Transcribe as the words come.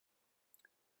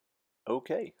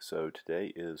Okay, so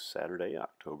today is Saturday,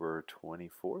 October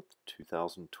 24th,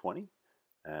 2020,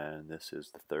 and this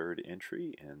is the third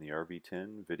entry in the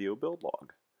RV-10 video build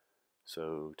log.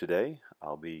 So today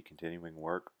I'll be continuing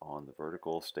work on the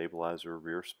vertical stabilizer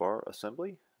rear spar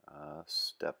assembly,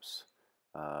 section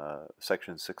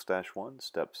 6-1,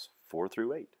 steps 4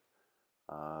 through 8.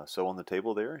 So on the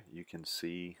table there you can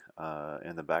see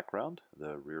in the background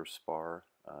the rear spar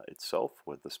itself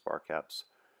with the spar caps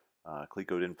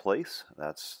clecoed in place.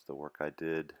 That's the work I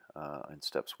did in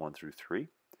steps 1 through 3.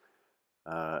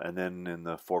 And then in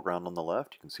the foreground on the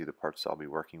left, you can see the parts I'll be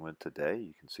working with today.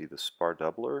 You can see the spar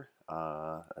doubler.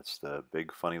 That's the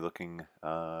big funny looking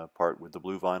part with the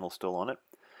blue vinyl still on it.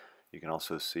 You can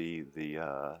also see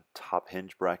the top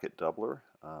hinge bracket doubler,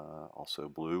 also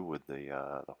blue with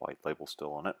the white label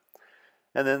still on it.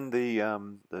 And then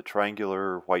the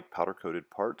triangular white powder coated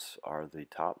parts are the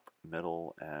top,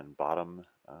 middle, and bottom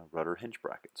rudder hinge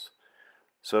brackets.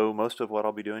 So most of what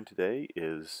I'll be doing today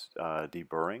is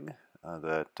deburring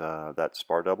that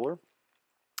spar doubler,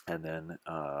 and then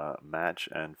match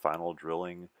and final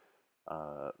drilling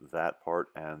that part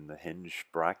and the hinge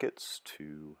brackets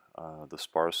to the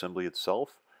spar assembly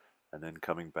itself, and then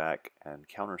coming back and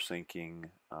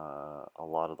countersinking a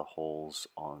lot of the holes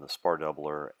on the spar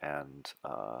doubler and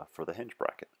for the hinge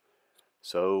bracket.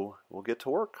 So we'll get to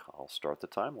work. I'll start the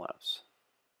time lapse.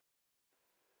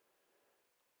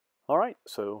 Alright,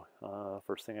 so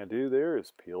first thing I do there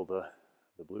is peel the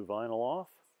blue vinyl off,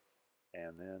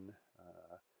 and then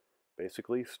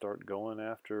basically start going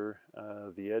after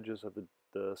the edges of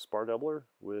the spar doubler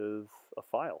with a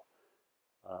file.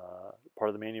 Part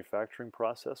of the manufacturing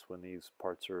process, when these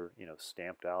parts are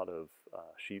stamped out of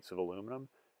sheets of aluminum,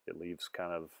 it leaves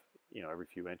kind of every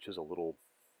few inches a little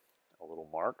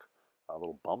mark, a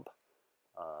little bump.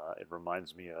 It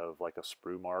reminds me of like a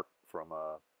sprue mark from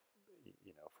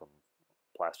from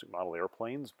plastic model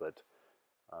airplanes, but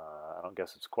I don't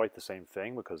guess it's quite the same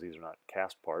thing because these are not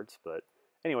cast parts. But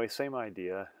anyway, same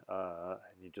idea.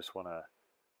 And you just want to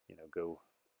go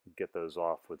get those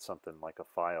off with something like a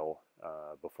file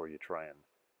before you try and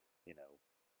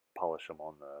polish them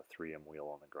on the 3M wheel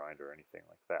on the grinder or anything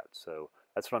like that. So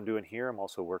that's what I'm doing here. I'm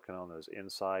also working on those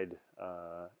inside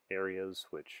areas,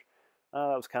 which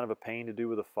that was kind of a pain to do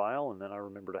with a file. And then I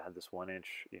remembered I had this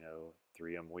 1-inch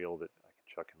 3M wheel that I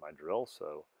can chuck in my drill,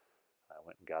 so I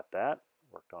went and got that,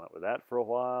 worked on it with that for a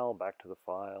while, back to the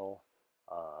file.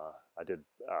 I did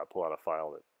pull out a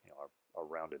file that a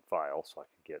rounded file, so I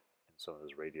could get in some of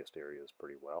those radiused areas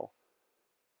pretty well.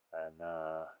 And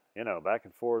back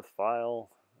and forth, file,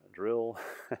 drill,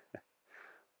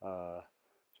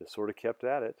 just sort of kept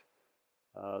at it.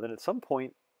 Then at some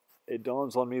point, it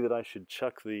dawns on me that I should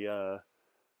chuck the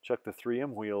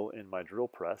 3M wheel in my drill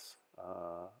press,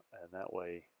 and that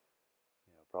way,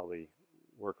 probably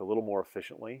work a little more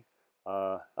efficiently.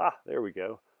 There we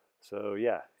go. So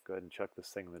yeah, go ahead and chuck this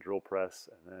thing in the drill press,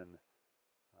 and then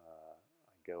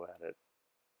I go at it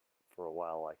for a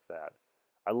while like that.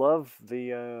 I love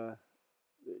the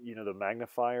the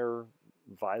magnifier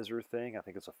visor thing. I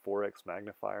think it's a 4x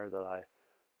magnifier that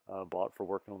I bought for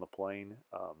working on the plane.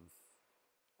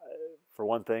 For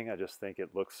one thing, I just think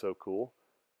it looks so cool.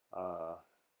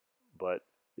 But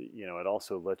it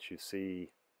also lets you see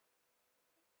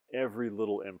every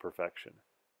little imperfection,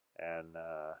 and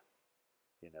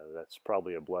that's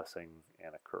probably a blessing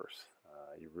and a curse.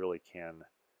 You really can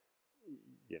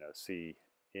see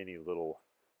any little,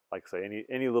 like I say,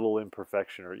 any little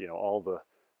imperfection, or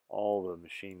all the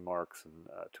machine marks and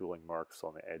tooling marks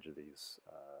on the edge of these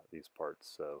parts.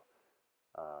 So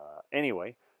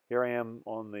anyway, here I am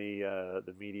on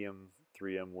the medium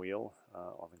 3M wheel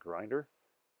on the grinder,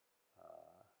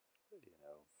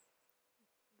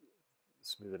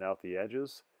 smoothing out the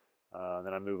edges.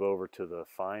 Then I move over to the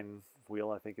fine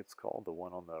wheel, I think it's called. The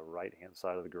one on the right hand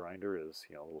side of the grinder is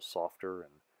a little softer,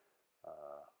 and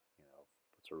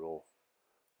puts a real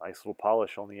nice little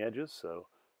polish on the edges. So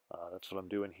that's what I'm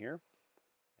doing here.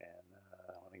 And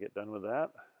when I get done with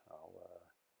that, I'll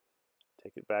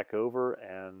take it back over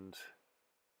and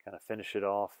kind of finish it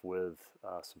off with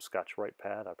some Scotch-Brite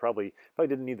pad. I probably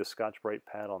didn't need the Scotch-Brite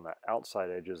pad on the outside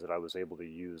edges that I was able to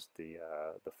use the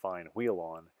fine wheel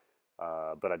on,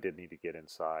 but I did need to get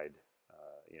inside,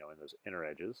 in those inner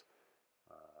edges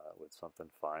with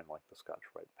something fine like the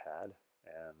Scotch-Brite pad.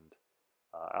 And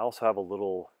I also have a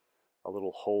little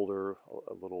holder,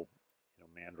 a little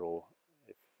mandrel,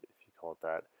 if you call it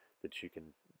that, that you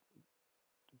can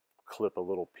clip a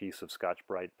little piece of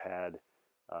Scotch-Brite pad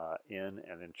in,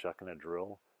 and then chuck in a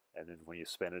drill, and then when you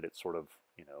spin it, it sort of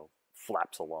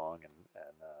flaps along and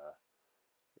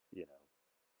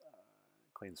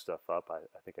clean stuff up. I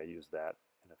think I used that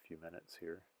in a few minutes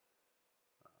here.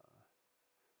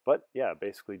 But yeah,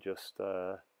 basically just,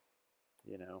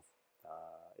 you know,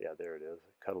 yeah, there it is.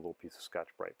 Cut a little piece of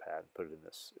Scotch-Brite pad and put it in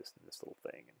this little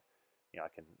thing. And, you know, I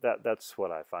can, that's what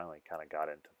I finally kind of got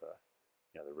into the,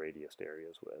 you know, the radius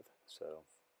areas with. So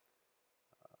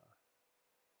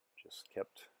just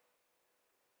kept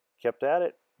at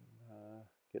it,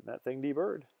 getting that thing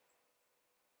deburred.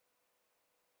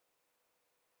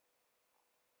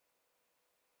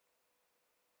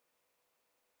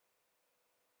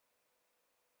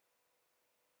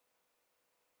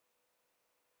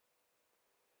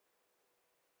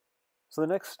 So the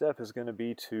next step is going to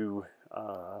be to,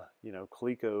 you know,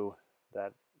 cleco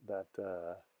that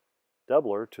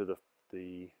doubler to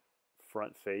the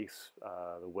front face,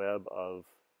 the web of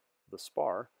the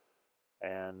spar,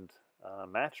 and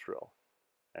match drill.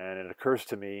 And it occurs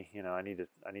to me, you know, I need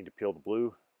to peel the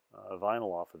blue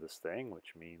vinyl off of this thing,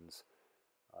 which means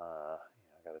you know,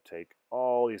 I got to take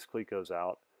all these clecos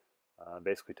out,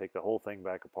 basically take the whole thing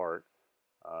back apart,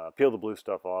 peel the blue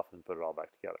stuff off, and put it all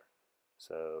back together.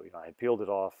 So, you know, I had peeled it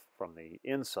off from the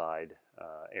inside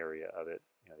area of it,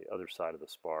 you know, the other side of the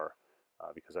spar,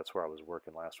 because that's where I was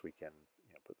working last weekend.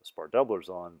 You know, put the spar doublers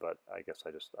on, but I guess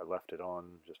I left it on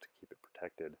just to keep it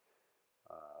protected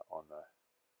on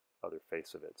the other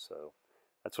face of it. So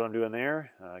that's what I'm doing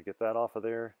there. Get that off of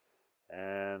there,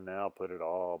 and now put it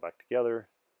all back together,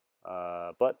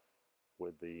 but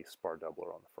with the spar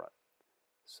doubler on the front.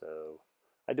 So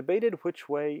I debated which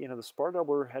way. You know, the spar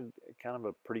doubler had kind of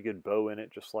a pretty good bow in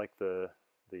it, just like the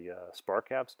spar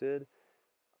caps did.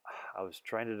 I was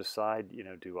trying to decide, you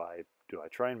know, do I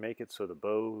try and make it so the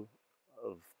bow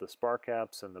of the spar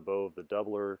caps and the bow of the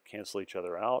doubler cancel each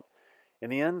other out? In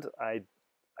the end, I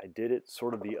did it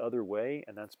sort of the other way,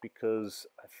 and that's because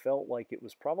I felt like it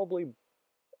was probably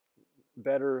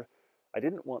better. I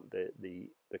didn't want the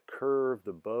curve,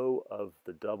 the bow of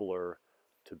the doubler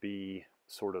to be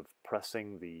sort of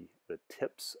pressing the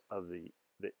tips of the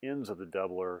ends of the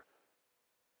doubler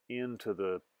into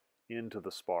the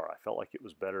spar. I felt like it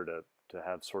was better to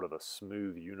have sort of a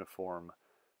smooth, uniform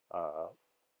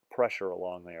pressure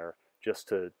along there, just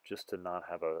to not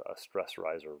have a stress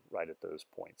riser right at those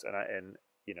points. And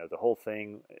you know, the whole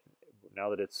thing,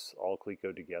 now that it's all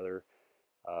clecoed together,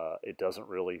 it doesn't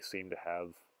really seem to have,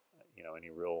 you know, any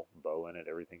real bow in it.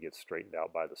 Everything gets straightened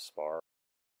out by the spar.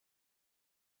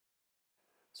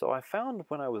 So I found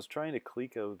when I was trying to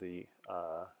cleco the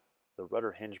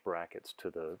rudder hinge brackets to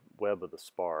the web of the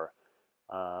spar,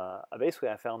 basically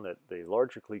I found that the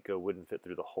larger cleco wouldn't fit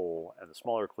through the hole, and the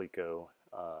smaller cleco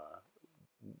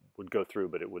would go through,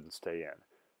 but it wouldn't stay in.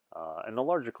 And the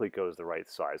larger cleco is the right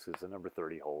size. It's a number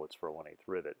 30 hole. It's for a 1/8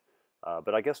 rivet.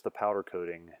 But I guess the powder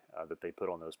coating that they put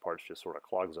on those parts just sort of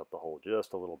clogs up the hole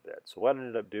just a little bit. So what I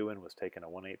ended up doing was taking a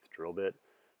 1/8 drill bit,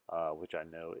 which I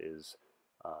know is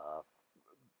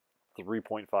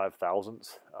 3.5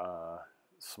 thousandths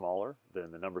smaller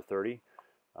than the number 30,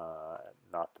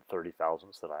 not the 30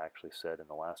 thousandths that I actually said in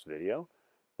the last video.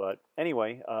 But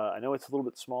anyway, I know it's a little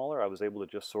bit smaller. I was able to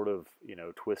just sort of, you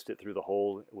know, twist it through the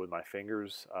hole with my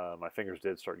fingers. My fingers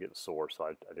did start getting sore, so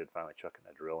I did finally chuck in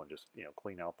that drill and just, you know,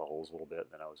 clean out the holes a little bit.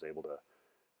 And then I was able to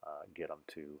get them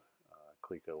to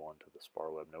cleco onto the spar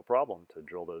web, no problem, to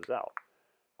drill those out.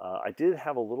 I did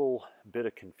have a little bit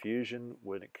of confusion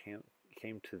when it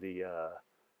came to the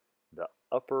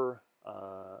upper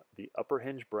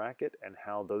hinge bracket and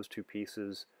how those two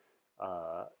pieces,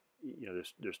 you know,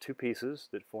 there's two pieces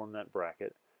that form that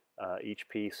bracket. Each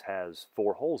piece has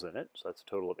 4 holes in it, so that's a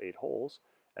total of 8 holes.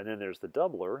 And then there's the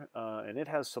doubler, and it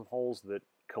has some holes that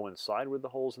coincide with the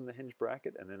holes in the hinge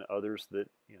bracket, and then others that,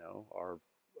 you know, are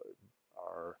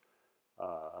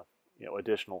you know,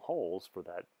 additional holes for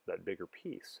that bigger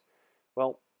piece.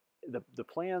 Well, the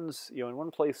plans, you know, in one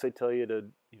place they tell you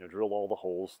to, you know, drill all the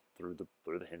holes through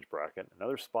the hinge bracket.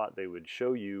 Another spot they would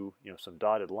show you, you know, some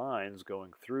dotted lines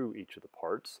going through each of the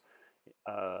parts,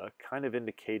 kind of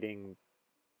indicating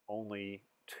only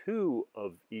 2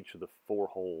 of each of the 4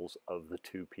 holes of the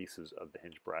 2 pieces of the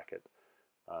hinge bracket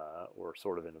were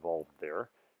sort of involved there.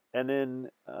 And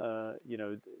then, you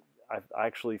know, I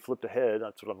actually flipped ahead.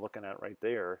 That's what I'm looking at right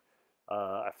there.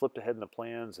 I flipped ahead in the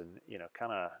plans and, you know,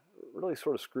 kind of really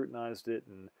sort of scrutinized it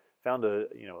and found a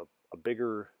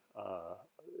bigger,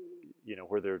 you know,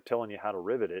 where they're telling you how to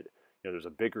rivet it. You know, there's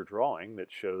a bigger drawing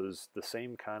that shows the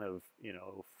same kind of, you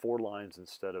know, 4 lines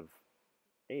instead of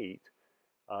 8.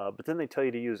 But then they tell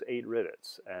you to use 8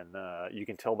 rivets, and you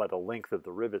can tell by the length of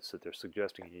the rivets that they're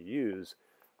suggesting you use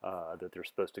that they're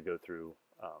supposed to go through,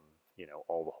 you know,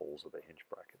 all the holes of the hinge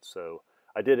bracket. So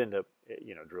I did end up,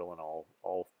 you know, drilling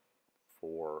all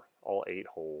for all 8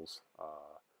 holes,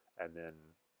 and then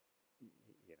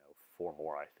 4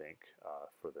 more, I think,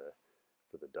 for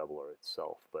the doubler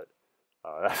itself. But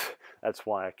that's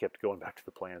why I kept going back to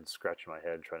the plans, scratching my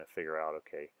head, trying to figure out,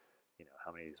 okay,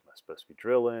 how many of these am I supposed to be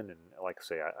drilling? And like I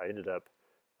say, I ended up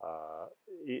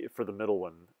for the middle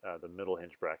one, the middle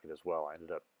hinge bracket as well. I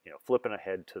ended up, flipping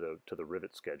ahead to the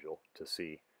rivet schedule to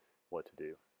see what to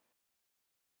do.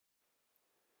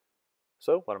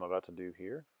 So what I'm about to do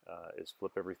here is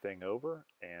flip everything over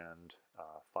and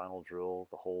final drill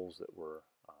the holes that were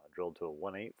drilled to a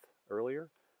 1/8 earlier.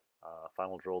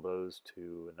 Final drill those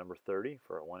to a number 30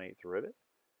 for a 1/8 rivet.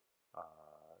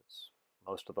 It's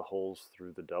most of the holes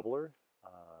through the doubler,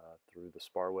 through the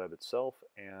spar web itself,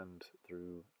 and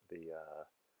through the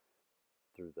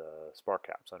spar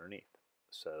caps underneath.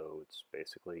 So it's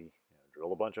basically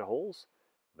drill a bunch of holes,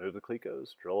 move the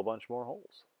clecos, drill a bunch more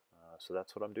holes. So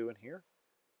that's what I'm doing here.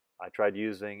 I tried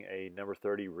using a number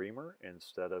 30 reamer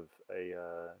instead of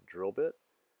a drill bit,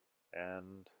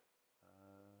 and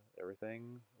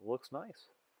everything looks nice.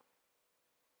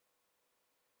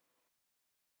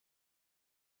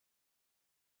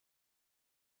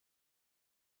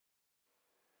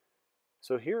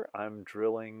 So here I'm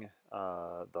drilling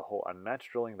the hole. I'm match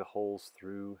drilling the holes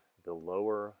through the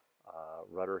lower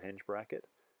rudder hinge bracket,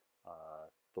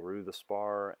 through the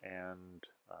spar and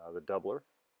the doubler,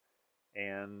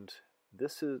 and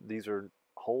these are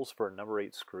holes for a number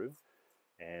 8 screw,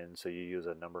 and so you use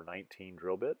a number 19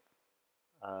 drill bit.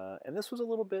 And this was a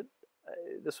little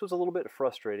bit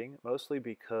frustrating, mostly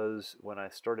because when I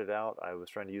started out, I was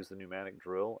trying to use the pneumatic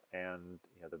drill, and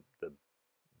the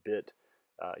bit,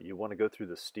 you want to go through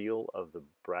the steel of the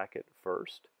bracket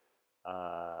first.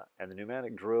 And the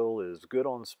pneumatic drill is good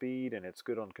on speed and it's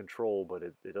good on control, but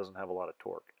it doesn't have a lot of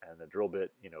torque. And the drill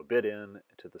bit, bit in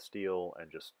to the steel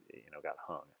and just, got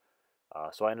hung.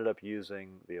 So I ended up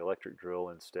using the electric drill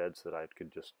instead, so that I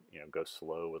could just, go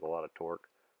slow with a lot of torque.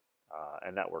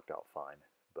 And that worked out fine,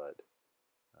 but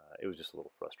it was just a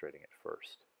little frustrating at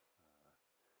first.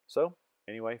 So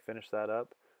anyway, finish that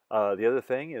up. The other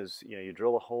thing is, you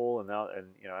drill a hole, and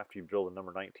after you drill the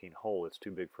number 19 hole, it's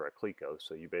too big for a cleco,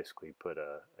 so you basically put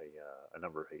a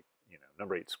number 8,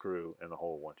 number 8 screw in the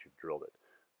hole once you've drilled it,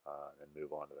 and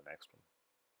move on to the next one.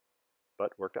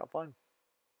 But worked out fine.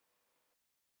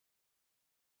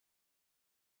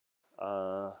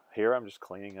 Here I'm just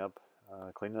cleaning up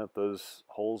those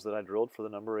holes that I drilled for the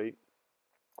number 8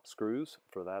 screws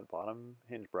for that bottom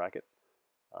hinge bracket.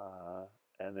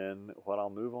 And then what I'll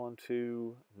move on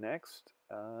to next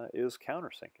is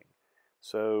countersinking.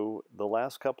 So the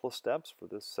last couple of steps for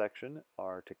this section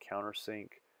are to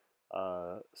countersink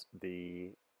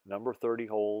the number 30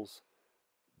 holes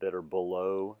that are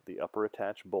below the upper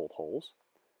attached bolt holes.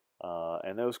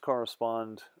 And those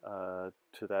correspond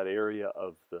to that area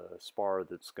of the spar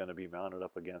that's going to be mounted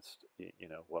up against,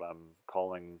 what I'm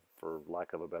calling, for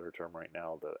lack of a better term right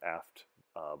now, the aft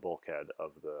bulkhead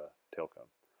of the tail cone.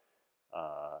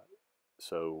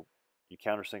 So you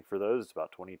countersink for those. It's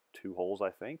about 22 holes,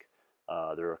 I think.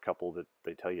 There are a couple that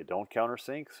they tell you don't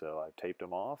countersink, so I taped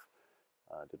them off.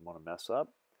 Didn't want to mess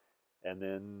up. And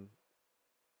then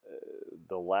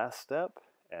the last step,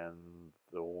 and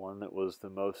the one that was the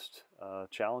most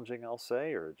challenging, I'll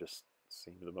say, or just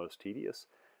seemed the most tedious,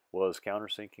 was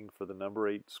countersinking for the number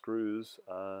 8 screws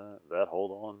that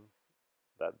hold on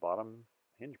that bottom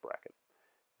hinge bracket.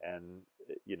 And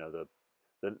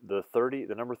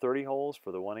the number 30 holes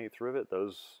for the 1/8 rivet,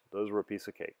 those were a piece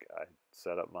of cake. I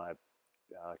set up my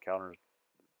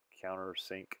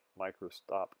countersink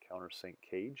micro-stop countersink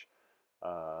cage.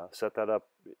 Set that up,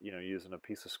 using a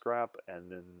piece of scrap,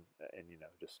 and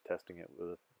just testing it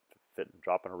with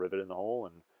dropping a rivet in the hole,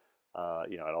 and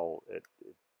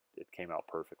it came out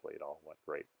perfectly. It all went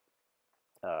great,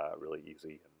 really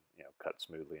easy, and cut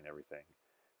smoothly and everything.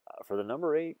 For the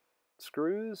number 8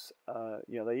 screws,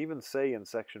 they even say in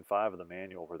section 5 of the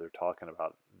manual, where they're talking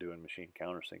about doing machine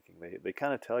countersinking, they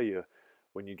kind of tell you,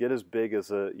 when you get as big as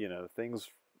the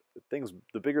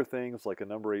bigger things like a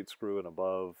number 8 screw and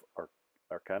above are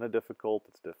kind of difficult.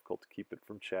 It's difficult to keep it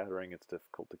from chattering. It's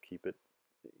difficult to keep it,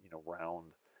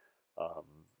 round.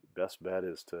 Best bet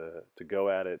is to go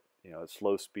at it, at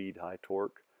slow speed, high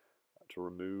torque, to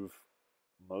remove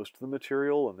most of the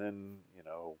material, and then,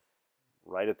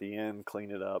 right at the end,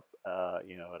 clean it up, at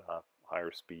a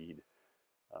higher speed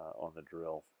on the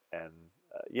drill. And,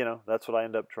 that's what I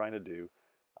end up trying to do.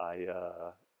 I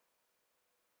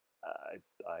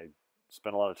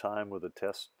spent a lot of time with a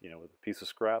test, with a piece of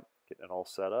scrap, getting it all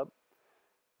set up.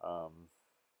 And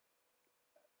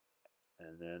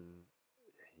then,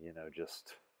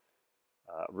 just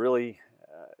really,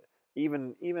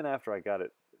 even after I got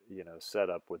it, set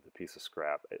up with the piece of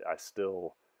scrap, I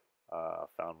still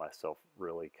found myself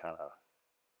really kind of,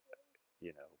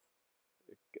 you know,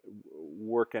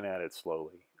 working at it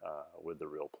slowly with the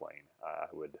real plane. I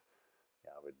would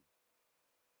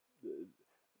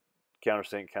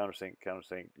countersink, countersink,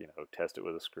 countersink. Test it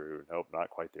with a screw. Nope, not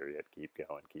quite there yet. Keep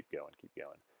going, keep going, keep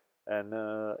going. And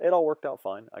it all worked out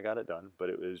fine. I got it done, but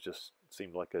it was just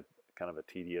seemed like a kind of a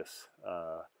tedious.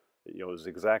 It was the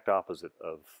exact opposite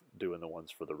of doing the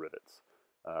ones for the rivets.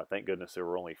 Thank goodness there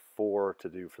were only 4 to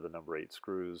do for the number 8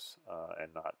 screws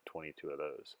and not 22 of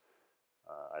those.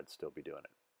 I'd still be doing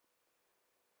it.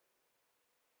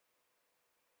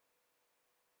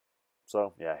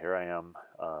 So yeah, here I am,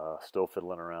 still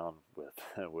fiddling around with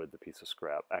with the piece of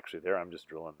scrap. Actually, there I'm just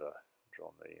drilling the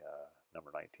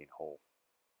number 19 hole.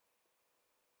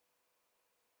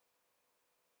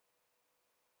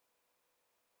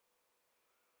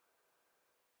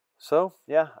 So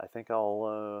yeah, I think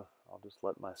I'll just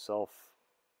let myself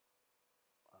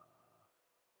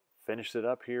finish it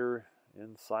up here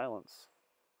in silence.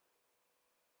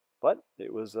 But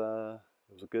it was a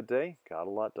good day. Got a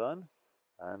lot done,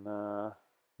 and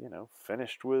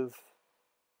finished with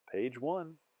page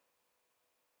 1.